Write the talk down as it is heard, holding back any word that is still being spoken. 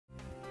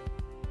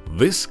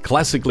This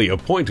classically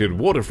appointed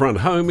waterfront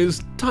home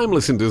is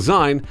timeless in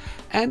design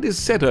and is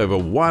set over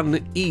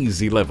one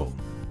easy level.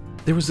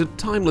 There is a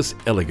timeless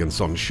elegance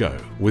on show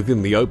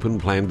within the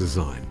open-plan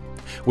design,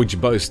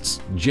 which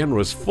boasts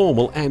generous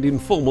formal and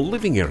informal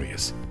living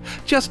areas,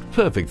 just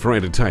perfect for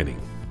entertaining.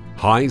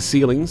 High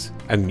ceilings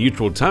and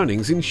neutral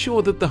tonings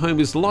ensure that the home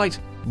is light,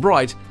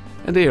 bright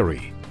and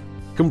airy,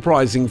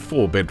 comprising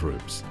 4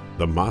 bedrooms,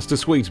 the master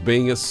suite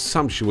being a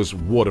sumptuous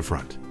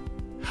waterfront.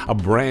 A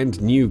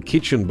brand new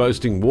kitchen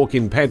boasting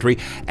walk-in pantry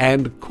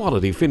and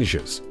quality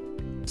finishes,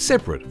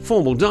 separate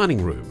formal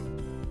dining room,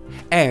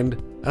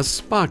 and a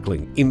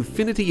sparkling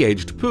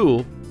infinity-edged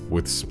pool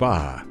with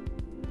spa.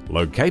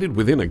 Located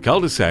within a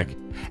cul-de-sac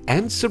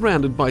and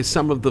surrounded by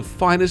some of the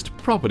finest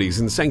properties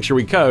in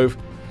Sanctuary Cove,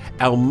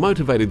 our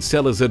motivated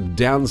sellers are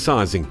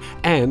downsizing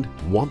and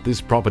want this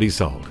property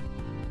sold.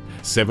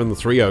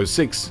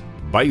 7306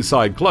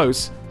 Bayside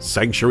Close,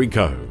 Sanctuary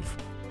Cove.